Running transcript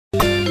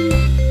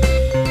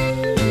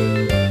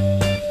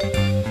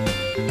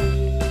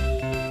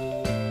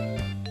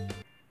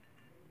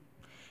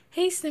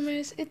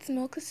Simmers, it's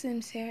Mocha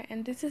Sims here,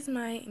 and this is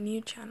my new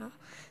channel.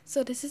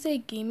 So this is a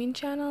gaming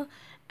channel,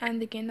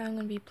 and the game that I'm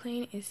going to be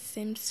playing is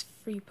Sims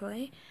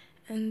Freeplay.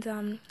 And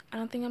I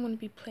don't think I'm going to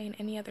be playing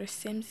any other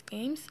Sims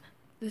games.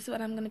 This is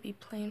what I'm going to be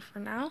playing for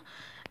now.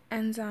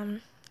 And so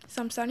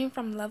I'm starting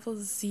from level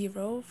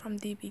 0 from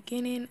the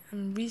beginning.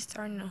 I'm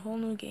restarting a whole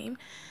new game.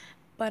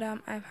 But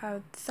I've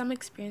had some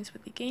experience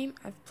with the game.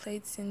 I've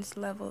played since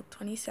level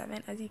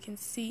 27, as you can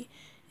see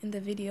in the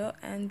video,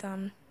 and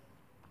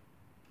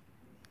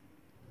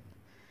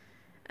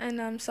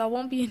so I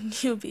won't be a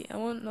newbie. I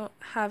won't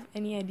have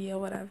any idea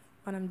what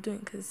I'm doing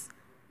because I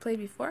played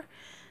before.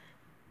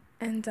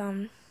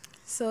 And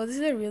so this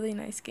is a really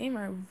nice game.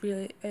 I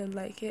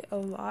like it a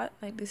lot.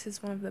 Like, this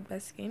is one of the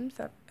best games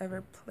I've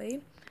ever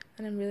played,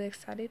 and I'm really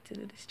excited to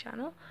do this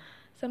channel.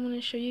 So I'm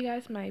gonna show you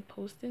guys my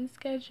posting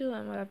schedule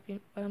and what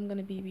I'm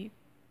gonna be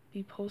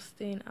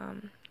posting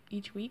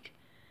each week.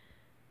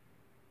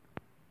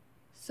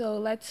 So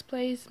Let's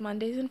Plays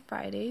Mondays and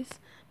Fridays,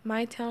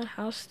 My Town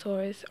House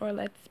Tours or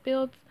Let's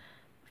Build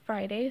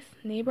Fridays,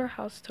 Neighbor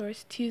House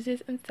Tours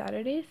Tuesdays and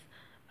Saturdays,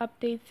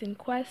 updates and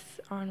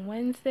quests on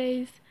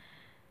Wednesdays.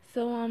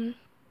 So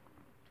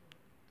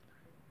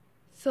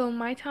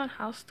My Town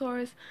House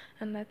Tours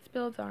and Let's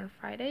Build are on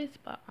Fridays,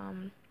 but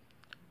I'm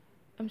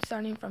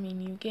starting from a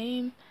new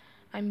game.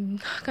 I'm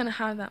not gonna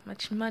have that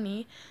much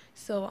money,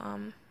 so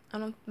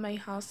my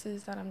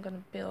houses that I'm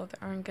gonna build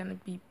aren't gonna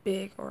be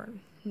big or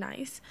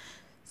nice.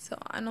 So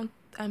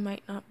I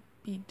might not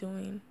be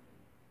doing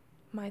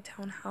My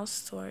Town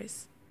House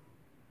Tours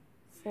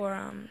for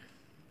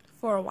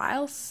a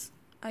while.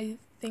 I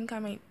think I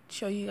might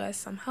show you guys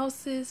some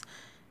houses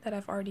that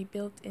I've already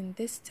built in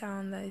this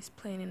town that is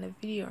playing in the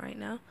video right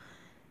now.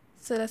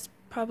 So that's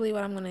probably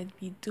what I'm gonna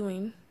be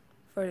doing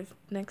for the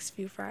next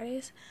few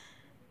Fridays.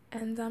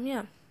 And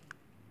yeah.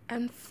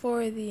 And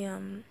for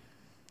the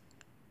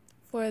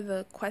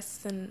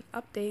quests and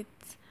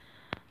updates,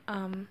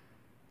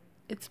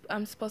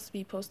 I'm supposed to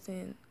be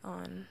posting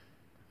on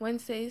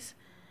Wednesdays.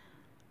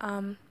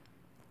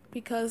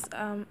 Because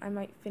I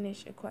might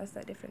finish a quest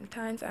at different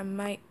times. I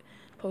might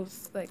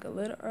post like a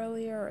little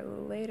earlier or a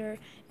little later.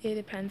 It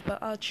depends,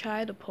 but I'll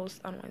try to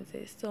post on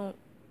Wednesdays. So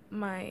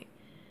my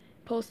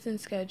posting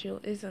schedule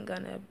isn't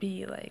gonna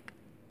be like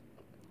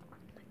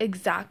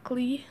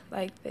exactly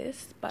like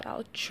this, but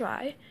I'll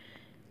try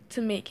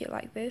to make it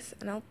like this,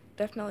 and I'll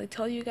definitely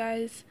tell you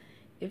guys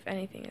if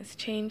anything has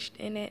changed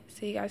in it,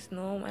 so you guys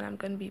know when I'm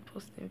gonna be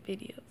posting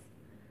videos.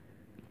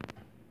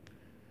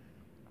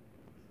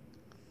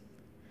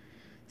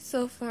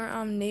 So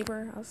for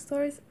neighbor house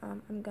tours,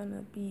 I'm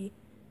gonna be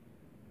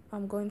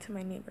going to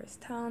my neighbors'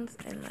 towns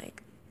and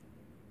like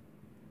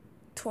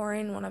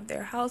touring one of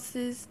their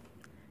houses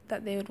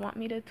that they would want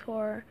me to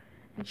tour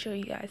and show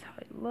you guys how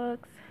it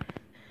looks,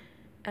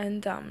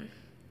 and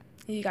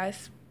you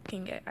guys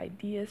can get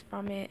ideas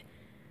from it.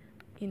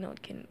 You know,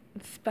 it can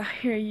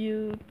inspire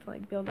you to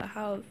like build a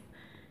house.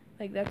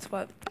 Like, that's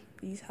what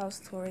these house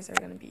tours are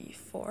gonna be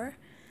for.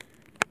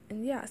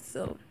 And yeah,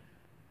 so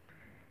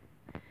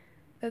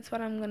that's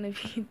what I'm gonna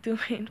be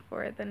doing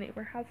for the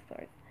neighbor house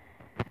tours.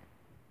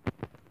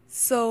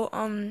 So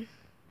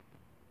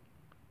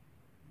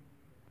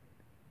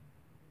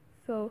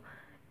so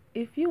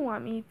if you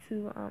want me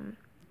to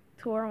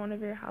tour one of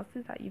your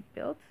houses that you've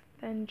built,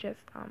 then just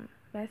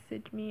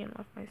message me on one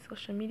of my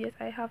social medias.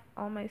 I have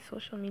all my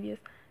social medias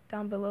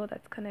down below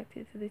that's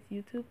connected to this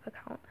YouTube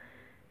account.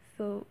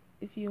 So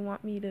if you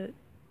want me to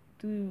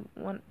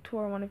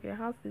tour one of your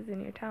houses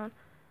in your town,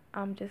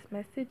 just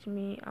message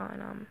me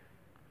on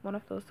one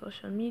of those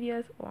social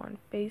medias or on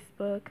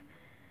Facebook,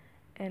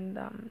 and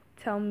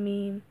tell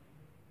me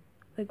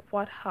like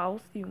what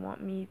house you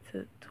want me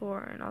to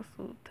tour, and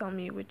also tell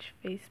me which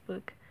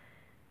Facebook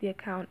the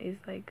account is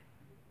like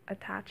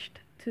attached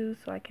to,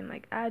 so I can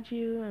like add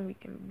you and we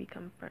can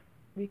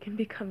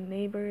become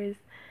neighbors,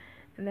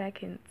 and then I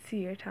can see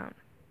your town.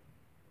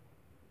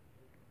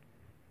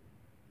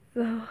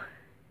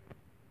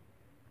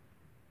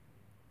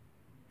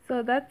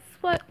 So that's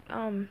what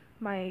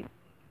my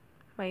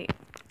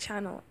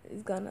channel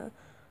is gonna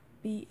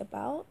be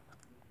about.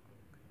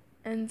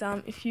 And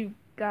if you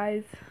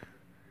guys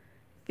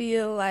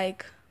feel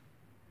like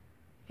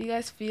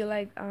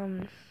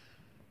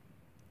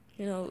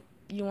you know,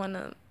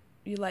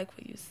 you like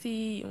what you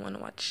see, you wanna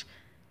watch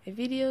my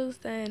videos,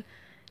 then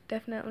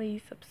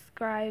definitely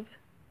subscribe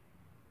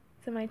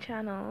to my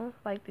channel,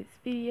 like this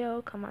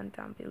video, comment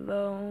down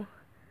below,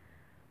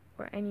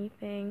 or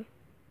anything,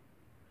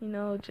 you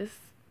know, just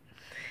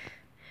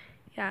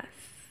yes.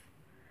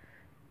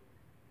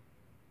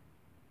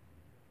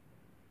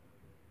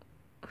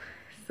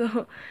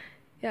 So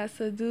yeah,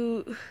 so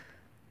do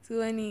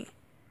any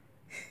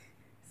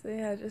so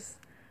yeah, just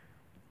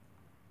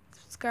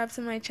subscribe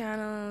to my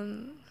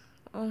channel.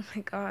 Oh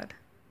my god,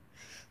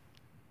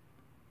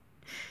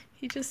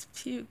 he just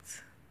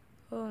puked.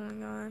 Oh my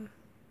god.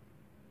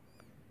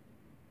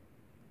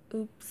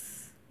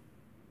 Oops.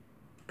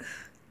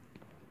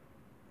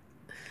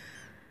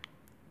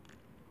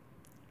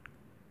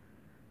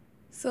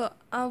 So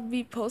I'll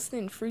be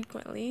posting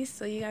frequently,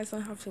 so you guys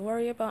don't have to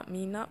worry about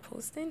me not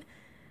posting.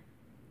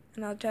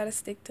 And I'll try to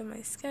stick to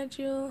my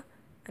schedule,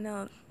 and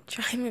I'll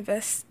try my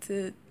best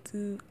to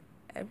do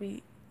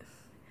every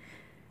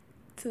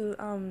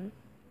to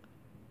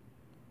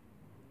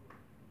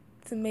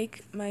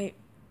make my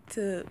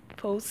to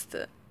post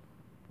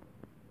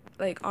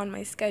like on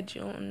my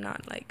schedule, and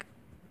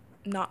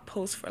not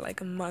post for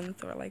like a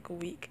month or like a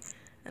week.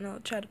 And I'll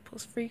try to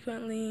post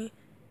frequently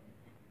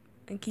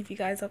and keep you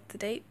guys up to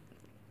date.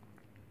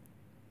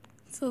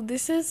 So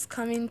this is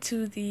coming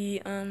to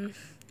the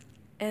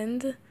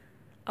end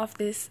of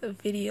this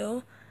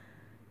video.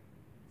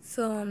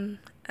 So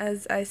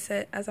as I'm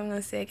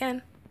gonna say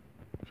again,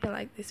 if you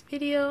like this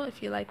video,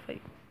 if you like what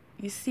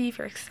you see, if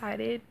you're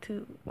excited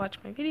to watch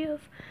my videos,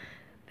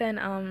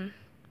 then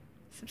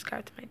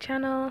subscribe to my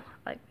channel,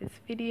 like this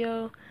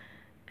video,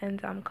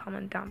 and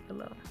comment down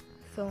below.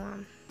 So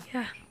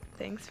yeah,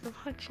 thanks for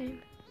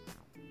watching.